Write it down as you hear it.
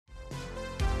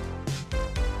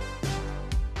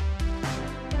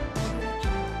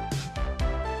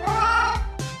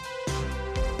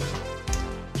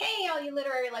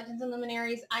Skeletons and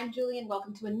Luminaries. I'm Julie and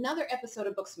welcome to another episode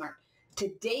of Booksmart.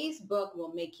 Today's book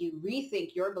will make you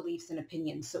rethink your beliefs and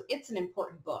opinions, so it's an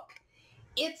important book.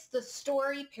 It's The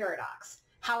Story Paradox,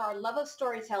 How Our Love of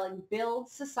Storytelling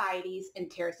Builds Societies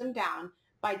and Tears Them Down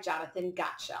by Jonathan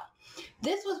Gottschall.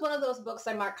 This was one of those books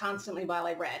I marked constantly while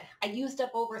I read. I used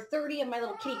up over 30 of my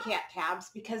little kitty cat tabs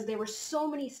because there were so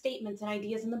many statements and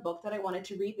ideas in the book that I wanted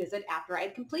to revisit after I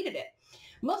had completed it.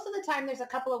 Most of the time, there's a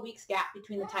couple of weeks gap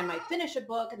between the time I finish a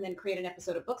book and then create an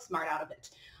episode of Booksmart out of it.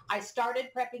 I started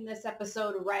prepping this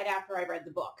episode right after I read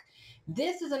the book.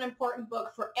 This is an important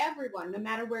book for everyone, no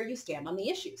matter where you stand on the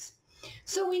issues.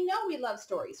 So we know we love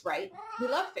stories, right? We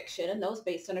love fiction and those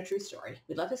based on a true story.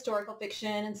 We love historical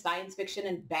fiction and science fiction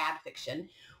and bad fiction.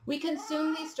 We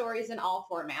consume these stories in all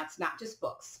formats, not just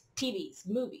books, TVs,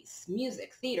 movies,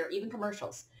 music, theater, even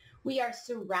commercials. We are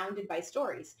surrounded by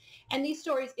stories, and these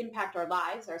stories impact our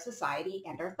lives, our society,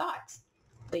 and our thoughts.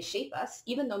 They shape us,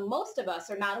 even though most of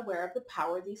us are not aware of the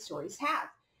power these stories have.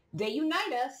 They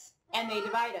unite us, and they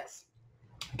divide us.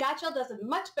 Gottschall does a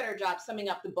much better job summing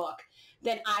up the book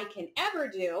than I can ever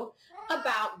do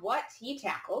about what he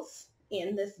tackles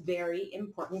in this very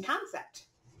important concept.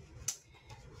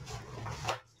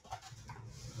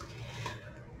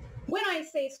 When I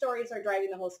say stories are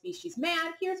driving the whole species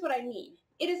mad, here's what I mean.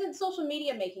 It isn't social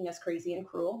media making us crazy and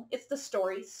cruel. It's the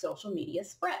stories social media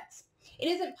spreads. It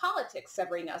isn't politics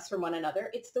severing us from one another.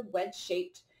 It's the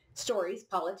wedge-shaped stories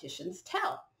politicians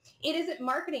tell. It isn't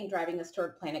marketing driving us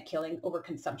toward planet killing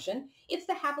overconsumption. It's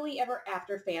the happily ever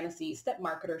after fantasies that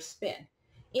marketers spin.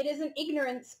 It isn't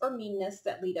ignorance or meanness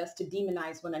that lead us to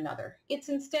demonize one another. It's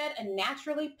instead a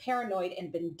naturally paranoid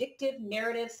and vindictive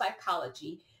narrative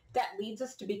psychology that leads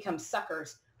us to become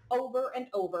suckers over and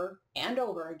over and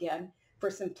over again for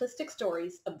simplistic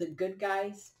stories of the good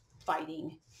guys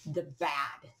fighting the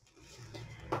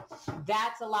bad.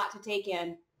 That's a lot to take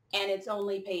in, and it's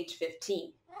only page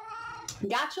 15.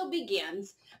 Gottschall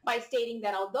begins by stating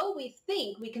that although we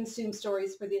think we consume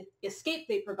stories for the escape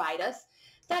they provide us,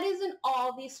 that isn't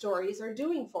all these stories are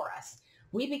doing for us.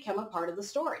 We become a part of the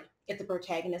story. If the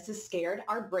protagonist is scared,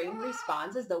 our brain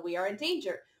responds as though we are in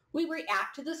danger. We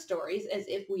react to the stories as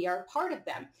if we are part of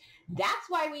them. That's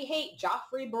why we hate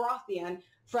Joffrey Baratheon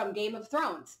from Game of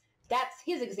Thrones. That's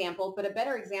his example, but a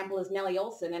better example is Nellie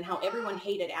Olson and how everyone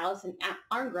hated Alison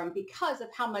Arngrim because of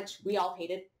how much we all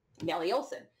hated Nellie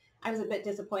Olson. I was a bit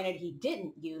disappointed he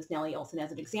didn't use Nellie Olson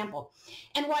as an example.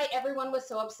 And why everyone was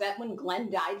so upset when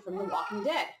Glenn died from The Walking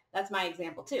Dead. That's my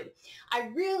example too. I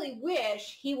really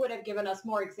wish he would have given us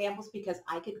more examples because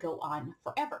I could go on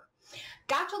forever.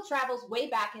 Gottschall travels way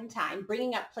back in time,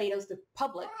 bringing up Plato's The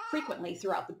Republic frequently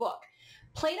throughout the book.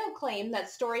 Plato claimed that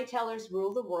storytellers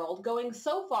rule the world, going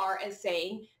so far as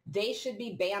saying they should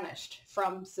be banished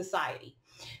from society.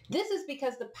 This is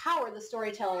because the power the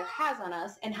storyteller has on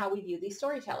us and how we view these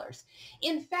storytellers.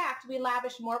 In fact, we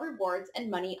lavish more rewards and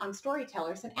money on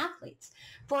storytellers than athletes.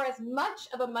 For as much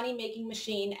of a money-making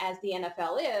machine as the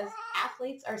NFL is,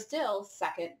 athletes are still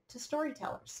second to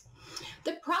storytellers.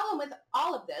 The problem with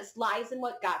all of this lies in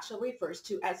what Gottschall refers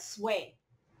to as sway.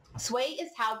 Sway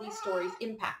is how these stories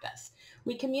impact us.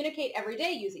 We communicate every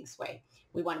day using sway.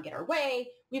 We want to get our way.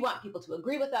 We want people to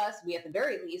agree with us. We, at the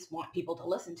very least, want people to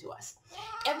listen to us.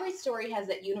 Every story has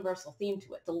that universal theme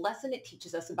to it, the lesson it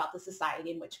teaches us about the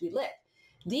society in which we live.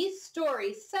 These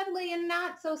stories subtly and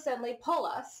not so subtly pull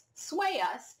us, sway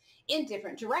us, in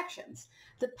different directions.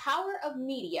 The power of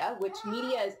media, which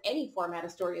media is any format a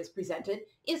story is presented,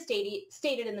 is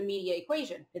stated in the media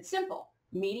equation. It's simple.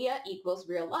 Media equals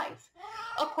real life.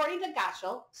 According to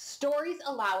Gottschall, stories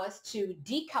allow us to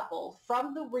decouple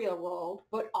from the real world,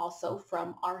 but also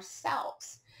from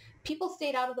ourselves. People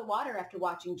stayed out of the water after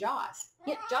watching Jaws.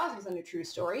 Yet Jaws wasn't a true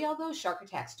story, although shark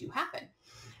attacks do happen.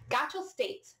 Gottschall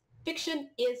states, fiction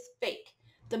is fake.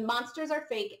 The monsters are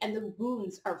fake and the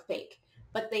wounds are fake,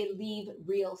 but they leave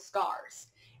real scars.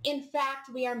 In fact,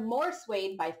 we are more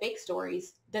swayed by fake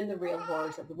stories than the real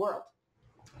horrors of the world.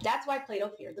 That's why Plato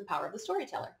feared the power of the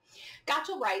storyteller.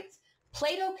 Gottschall writes,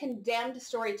 Plato condemned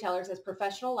storytellers as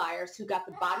professional liars who got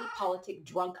the body politic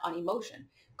drunk on emotion.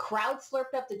 Crowds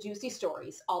slurped up the juicy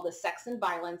stories, all the sex and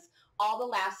violence, all the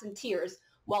laughs and tears,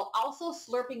 while also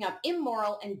slurping up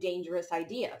immoral and dangerous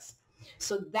ideas.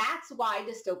 So that's why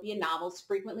dystopian novels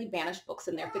frequently banish books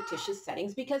in their fictitious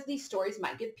settings, because these stories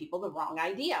might give people the wrong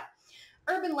idea.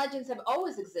 Urban legends have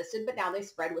always existed, but now they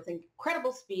spread with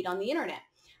incredible speed on the internet.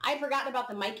 I'd forgotten about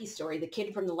the Mikey story, the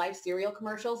kid from the Life cereal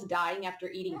commercials dying after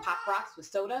eating Pop Rocks with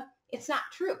soda. It's not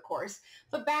true, of course,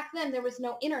 but back then there was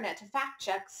no internet to fact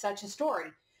check such a story.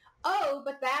 Oh,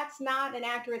 but that's not an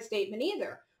accurate statement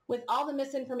either. With all the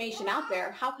misinformation out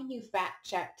there, how can you fact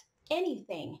check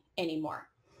anything anymore.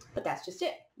 But that's just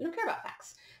it. We don't care about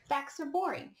facts. Facts are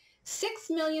boring. 6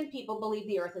 million people believe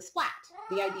the earth is flat.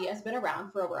 The idea has been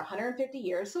around for over 150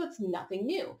 years, so it's nothing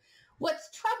new.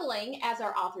 What's troubling, as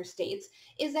our author states,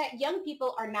 is that young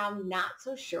people are now not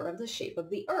so sure of the shape of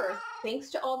the earth, thanks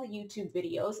to all the YouTube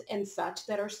videos and such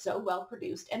that are so well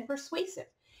produced and persuasive.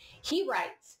 He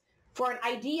writes, "For an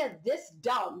idea this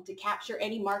dumb to capture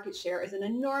any market share is an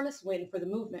enormous win for the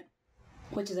movement,"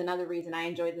 which is another reason I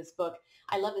enjoyed this book.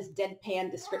 I love his deadpan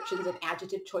descriptions and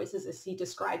adjective choices as he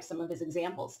describes some of his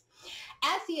examples.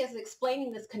 As he is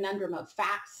explaining this conundrum of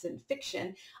facts and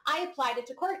fiction, I applied it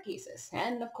to court cases.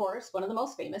 And of course, one of the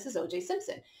most famous is O.J.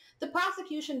 Simpson. The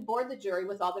prosecution bored the jury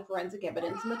with all the forensic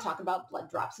evidence and the talk about blood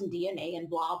drops and DNA and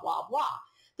blah, blah, blah.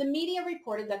 The media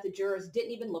reported that the jurors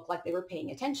didn't even look like they were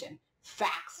paying attention.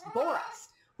 Facts bore us.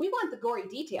 We want the gory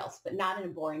details, but not in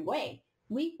a boring way.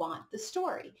 We want the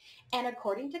story. And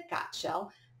according to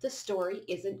Gottschall, the story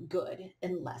isn't good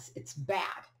unless it's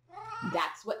bad.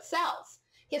 That's what sells.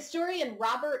 Historian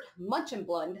Robert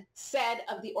Munchenblund said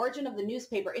of the origin of the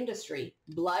newspaper industry,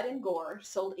 blood and gore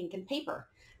sold ink and paper.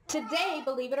 Today,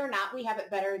 believe it or not, we have it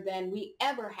better than we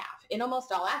ever have in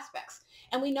almost all aspects.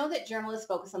 And we know that journalists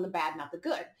focus on the bad, not the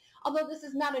good. Although this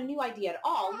is not a new idea at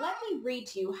all, let me read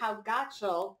to you how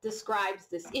Gottschall describes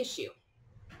this issue.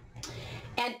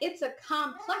 And it's a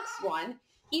complex one,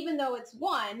 even though it's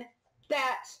one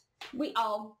that we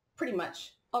all pretty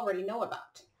much already know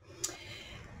about.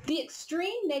 The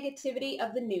extreme negativity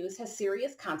of the news has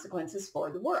serious consequences for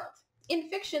the world. In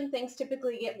fiction, things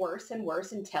typically get worse and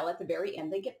worse until at the very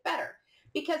end they get better.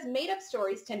 Because made-up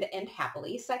stories tend to end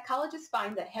happily, psychologists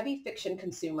find that heavy fiction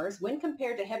consumers, when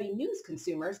compared to heavy news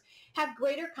consumers, have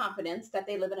greater confidence that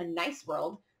they live in a nice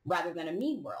world rather than a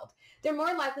mean world. They're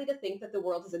more likely to think that the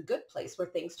world is a good place where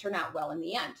things turn out well in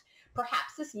the end.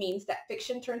 Perhaps this means that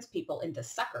fiction turns people into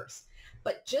suckers.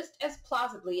 But just as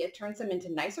plausibly, it turns them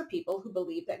into nicer people who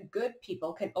believe that good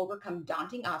people can overcome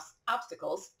daunting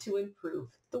obstacles to improve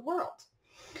the world.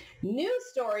 News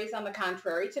stories, on the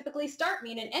contrary, typically start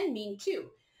mean and end mean too.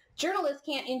 Journalists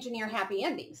can't engineer happy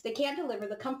endings. They can't deliver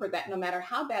the comfort that no matter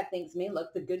how bad things may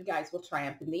look, the good guys will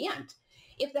triumph in the end.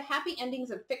 If the happy endings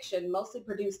of fiction mostly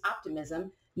produce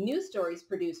optimism, news stories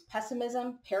produce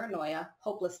pessimism, paranoia,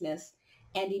 hopelessness,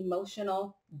 and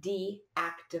emotional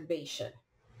deactivation.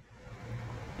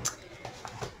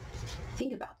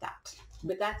 Think about that.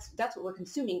 But that's what we're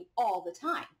consuming all the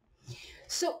time.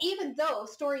 So even though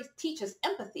stories teach us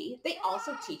empathy, they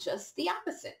also teach us the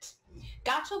opposite.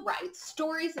 Gottschall writes,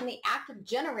 stories in the act of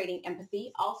generating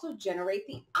empathy also generate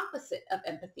the opposite of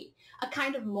empathy, a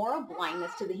kind of moral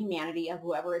blindness to the humanity of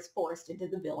whoever is forced into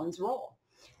the villain's role.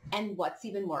 And what's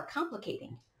even more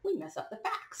complicating, we mess up the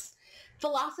facts.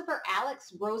 Philosopher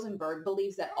Alex Rosenberg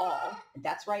believes that all, and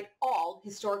that's right, all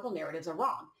historical narratives are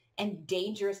wrong, and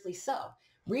dangerously so.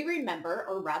 We remember,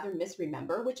 or rather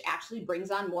misremember, which actually brings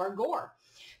on more gore.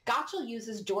 Gottschall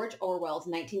uses George Orwell's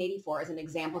 1984 as an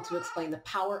example to explain the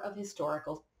power of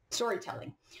historical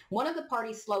storytelling. One of the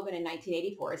party's slogan in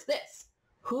 1984 is this: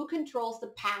 who controls the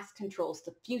past controls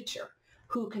the future.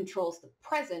 Who controls the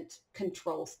present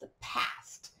controls the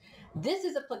past. This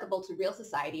is applicable to real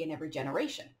society in every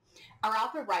generation. Our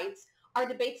author writes, our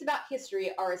debates about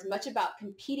history are as much about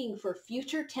competing for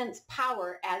future tense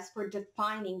power as for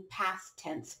defining past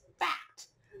tense fact.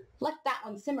 Let that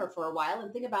one simmer for a while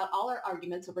and think about all our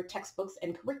arguments over textbooks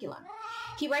and curriculum.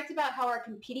 He writes about how our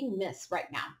competing myths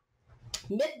right now.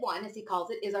 Myth one, as he calls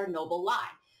it, is our noble lie.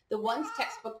 The one's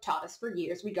textbook taught us for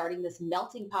years regarding this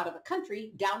melting pot of a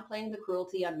country, downplaying the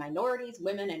cruelty on minorities,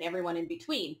 women, and everyone in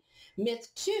between. Myth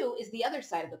two is the other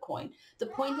side of the coin, the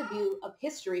point of view of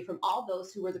history from all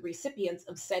those who were the recipients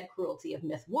of said cruelty of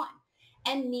myth one.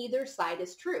 And neither side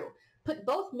is true. Put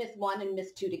both myth one and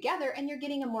myth two together and you're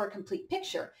getting a more complete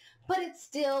picture. But it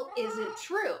still isn't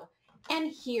true.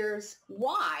 And here's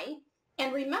why.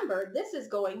 And remember, this is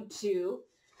going to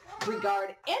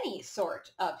regard any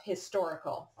sort of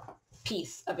historical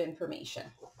piece of information.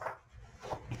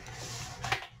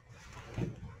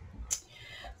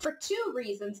 For two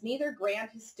reasons, neither grand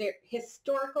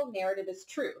historical narrative is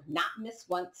true, not myth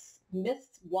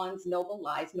one's noble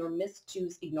lies, nor myth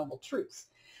two's ignoble truths.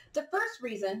 The first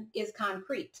reason is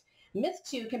concrete. Myth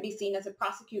two can be seen as a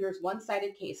prosecutor's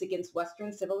one-sided case against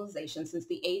Western civilization since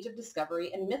the age of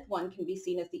discovery, and myth one can be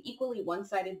seen as the equally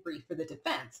one-sided brief for the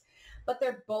defense. But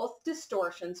they're both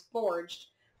distortions forged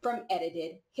from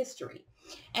edited history.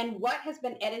 And what has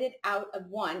been edited out of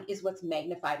one is what's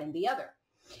magnified in the other.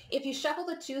 If you shuffle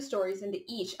the two stories into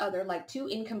each other like two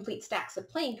incomplete stacks of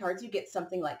playing cards, you get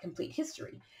something like complete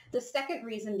history. The second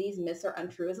reason these myths are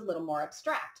untrue is a little more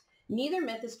abstract. Neither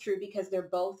myth is true because they're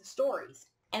both stories,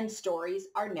 and stories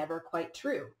are never quite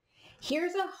true.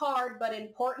 Here's a hard but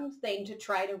important thing to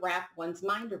try to wrap one's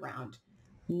mind around.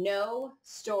 No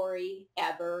story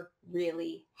ever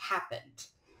really happened.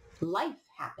 Life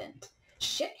happened.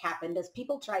 Shit happened as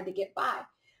people tried to get by.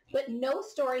 But no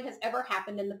story has ever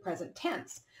happened in the present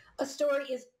tense. A story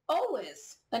is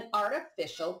always an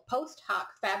artificial post hoc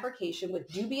fabrication with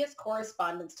dubious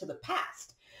correspondence to the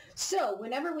past. So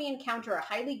whenever we encounter a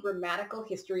highly grammatical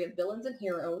history of villains and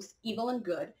heroes, evil and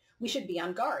good, we should be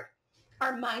on guard.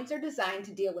 Our minds are designed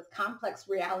to deal with complex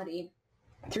reality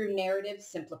through narrative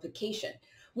simplification.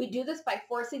 We do this by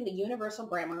forcing the universal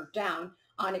grammar down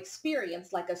on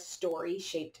experience like a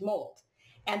story-shaped mold.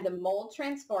 And the mold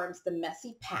transforms the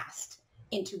messy past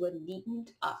into a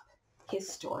neatened up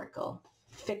historical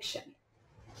fiction.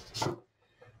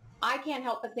 I can't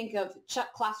help but think of Chuck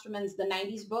Klosterman's The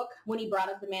 90s book when he brought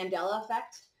up the Mandela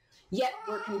effect. Yet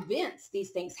we're convinced these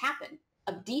things happen,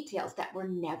 of details that were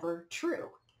never true.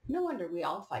 No wonder we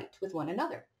all fight with one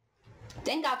another.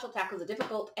 Then Gottschall tackles a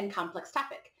difficult and complex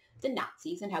topic, the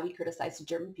Nazis and how we criticize the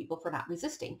German people for not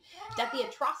resisting. That the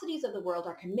atrocities of the world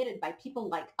are committed by people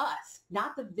like us,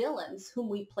 not the villains whom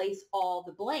we place all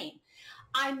the blame.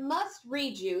 I must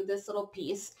read you this little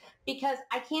piece because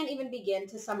I can't even begin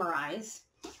to summarize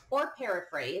or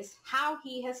paraphrase how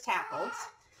he has tackled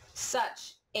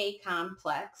such a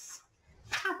complex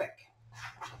topic.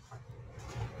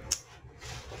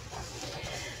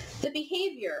 The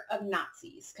behavior of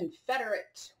Nazis,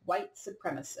 Confederate white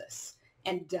supremacists,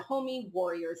 and Dahomey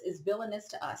warriors is villainous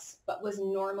to us, but was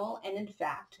normal and in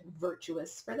fact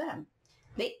virtuous for them.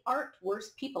 They aren't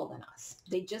worse people than us.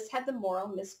 They just had the moral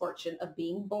misfortune of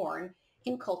being born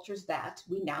in cultures that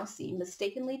we now see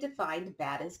mistakenly defined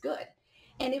bad as good.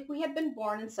 And if we had been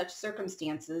born in such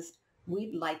circumstances,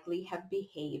 we'd likely have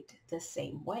behaved the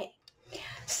same way.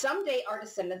 Someday our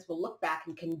descendants will look back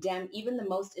and condemn even the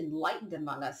most enlightened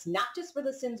among us, not just for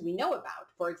the sins we know about,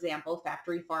 for example,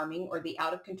 factory farming or the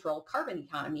out-of-control carbon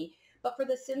economy, but for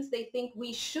the sins they think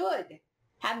we should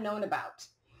have known about.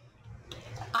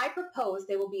 I propose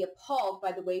they will be appalled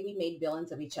by the way we made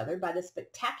villains of each other, by the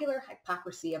spectacular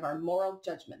hypocrisy of our moral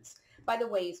judgments, by the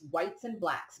ways whites and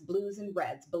blacks, blues and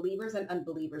reds, believers and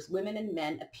unbelievers, women and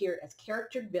men appear as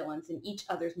caricatured villains in each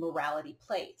other's morality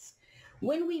plays.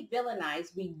 When we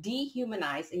villainize, we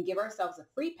dehumanize and give ourselves a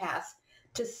free pass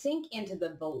to sink into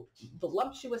the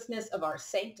voluptuousness of our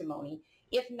sanctimony,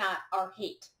 if not our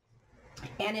hate.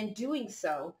 And in doing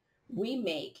so, we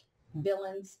make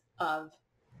villains of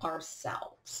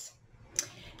ourselves.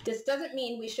 This doesn't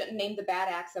mean we shouldn't name the bad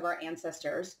acts of our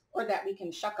ancestors or that we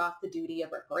can shuck off the duty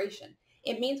of reparation.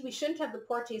 It means we shouldn't have the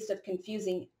poor taste of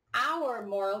confusing our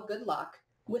moral good luck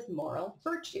with moral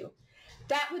virtue.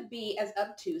 That would be as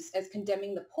obtuse as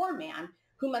condemning the poor man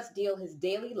who must steal his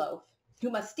daily loaf,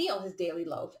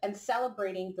 and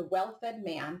celebrating the well-fed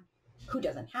man who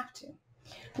doesn't have to.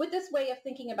 What this way of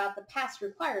thinking about the past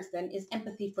requires then is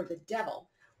empathy for the devil.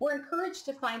 We're encouraged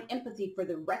to find empathy for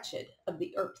the wretched of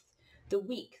the earth, the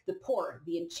weak, the poor,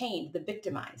 the enchained, the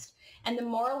victimized. And the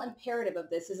moral imperative of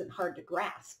this isn't hard to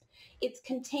grasp. It's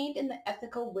contained in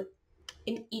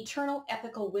in eternal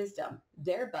ethical wisdom.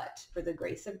 There but for the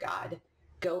grace of God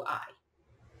go I.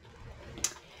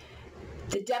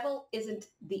 The devil isn't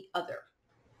the other.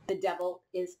 The devil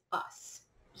is us.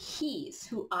 He's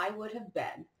who I would have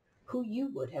been, who you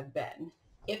would have been,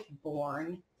 if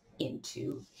born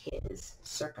into his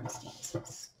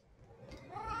circumstances.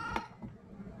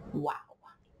 Wow.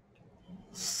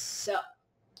 So,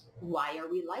 why are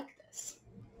we like this?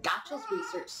 Gottschall's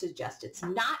research suggests it's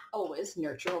not always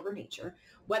nurture over nature.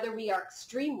 Whether we are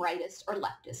extreme rightist or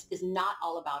leftist is not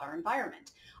all about our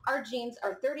environment. Our genes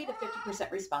are 30 to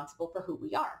 50% responsible for who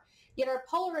we are. Yet our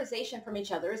polarization from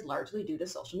each other is largely due to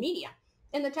social media.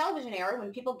 In the television era,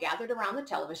 when people gathered around the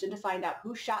television to find out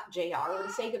who shot JR or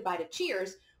to say goodbye to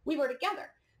Cheers, we were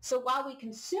together. So while we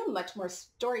consume much more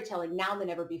storytelling now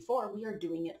than ever before, we are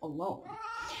doing it alone.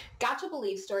 Gottschall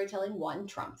believes storytelling won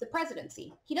Trump the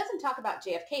presidency. He doesn't talk about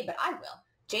JFK, but I will.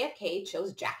 JFK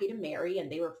chose Jackie to marry,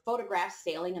 and they were photographed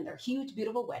sailing in their huge,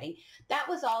 beautiful wedding. That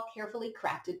was all carefully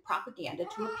crafted propaganda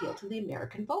to appeal to the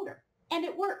American voter. And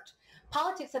it worked.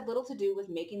 Politics have little to do with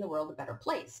making the world a better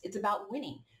place. It's about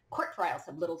winning. Court trials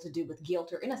have little to do with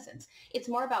guilt or innocence. It's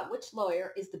more about which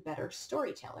lawyer is the better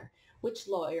storyteller, which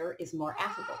lawyer is more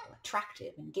affable,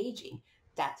 attractive, engaging.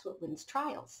 That's what wins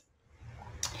trials.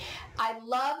 I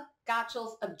love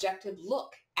Gottschall's objective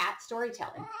look at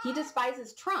storytelling. He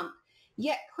despises Trump,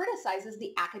 yet criticizes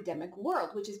the academic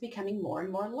world, which is becoming more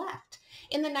and more left.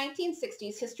 In the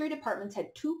 1960s, history departments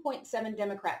had 2.7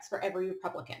 Democrats for every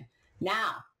Republican.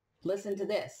 Now, Listen to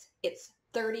this. It's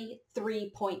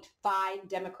 33.5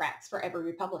 Democrats for every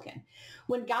Republican.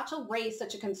 When Gottschall raised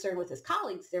such a concern with his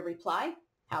colleagues, their reply,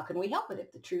 how can we help it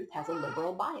if the truth has a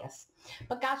liberal bias?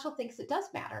 But Gottschall thinks it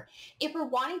does matter. If we're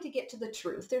wanting to get to the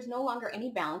truth, there's no longer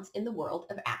any balance in the world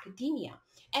of academia.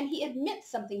 And he admits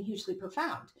something hugely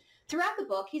profound. Throughout the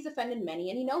book, he's offended many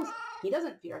and he knows it. He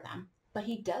doesn't fear them, but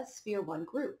he does fear one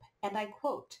group. And I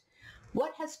quote,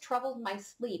 "What has troubled my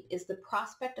sleep is the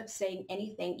prospect of saying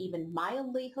anything even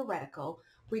mildly heretical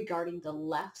regarding the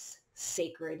left's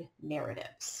sacred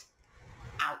narratives."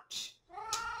 Ouch.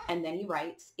 And then he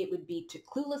writes, "It would be to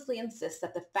cluelessly insist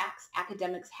that the facts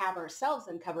academics have ourselves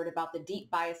uncovered about the deep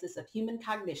biases of human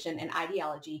cognition and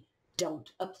ideology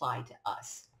don't apply to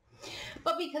us."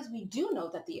 But because we do know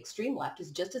that the extreme left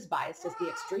is just as biased as the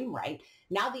extreme right,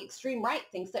 now the extreme right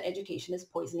thinks that education is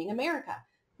poisoning America.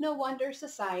 No wonder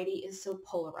society is so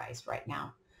polarized right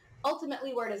now.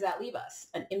 Ultimately, where does that leave us?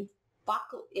 An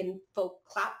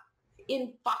infocalypse,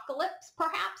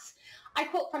 perhaps? I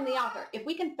quote from the author, "If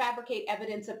we can fabricate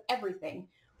evidence of everything,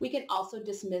 we can also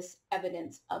dismiss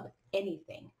evidence of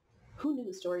anything." Who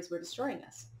knew stories were destroying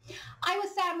us? I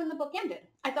was sad when the book ended.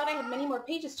 I thought I had many more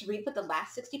pages to read, but the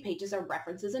last 60 pages are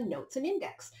references and notes and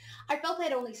index. I felt I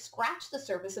had only scratched the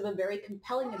surface of a very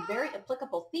compelling and very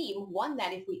applicable theme, one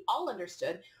that if we all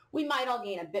understood, we might all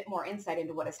gain a bit more insight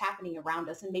into what is happening around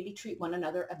us and maybe treat one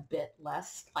another a bit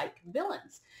less like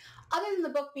villains. Other than the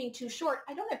book being too short,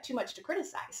 I don't have too much to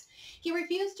criticize. He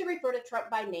refused to refer to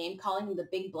Trump by name, calling him the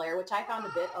Big Blair, which I found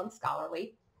a bit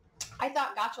unscholarly. I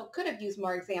thought Gottschall could have used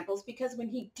more examples because when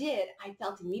he did, I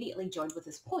felt immediately joined with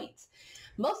his points.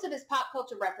 Most of his pop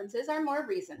culture references are more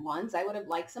recent ones. I would have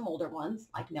liked some older ones,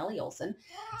 like Nellie Olson.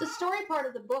 The story part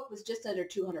of the book was just under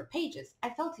 200 pages.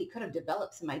 I felt he could have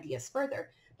developed some ideas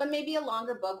further, but maybe a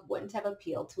longer book wouldn't have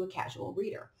appealed to a casual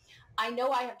reader. I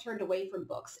know I have turned away from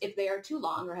books if they are too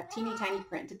long or have teeny tiny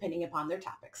print depending upon their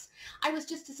topics. I was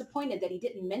just disappointed that he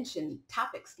didn't mention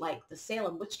topics like the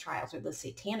Salem witch trials or the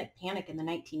satanic panic in the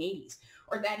 1980s,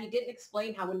 or that he didn't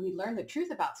explain how when we learn the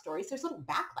truth about stories, there's little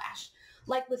backlash,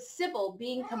 like with Sybil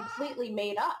being completely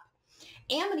made up.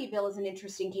 Amityville is an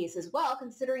interesting case as well,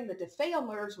 considering the DeFeo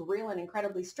murders were real and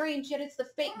incredibly strange, yet it's the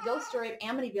fake ghost story of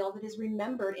Amityville that is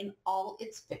remembered in all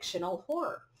its fictional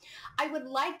horror. I would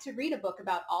like to read a book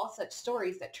about all such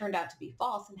stories that turned out to be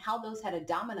false and how those had a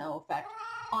domino effect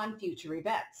on future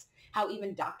events. How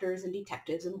even doctors and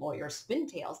detectives and lawyers spin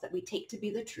tales that we take to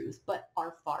be the truth but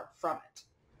are far from it.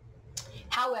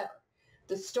 However,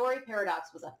 The Story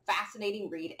Paradox was a fascinating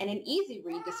read and an easy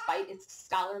read despite its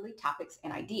scholarly topics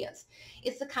and ideas.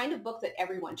 It's the kind of book that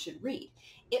everyone should read.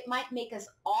 It might make us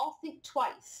all think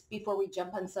twice before we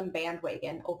jump on some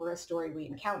bandwagon over a story we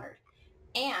encountered,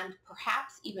 and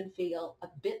perhaps even feel a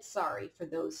bit sorry for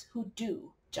those who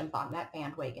do jump on that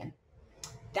bandwagon.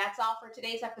 That's all for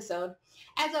today's episode.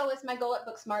 As always, my goal at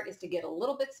Booksmart is to get a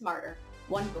little bit smarter,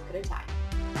 one book at a time.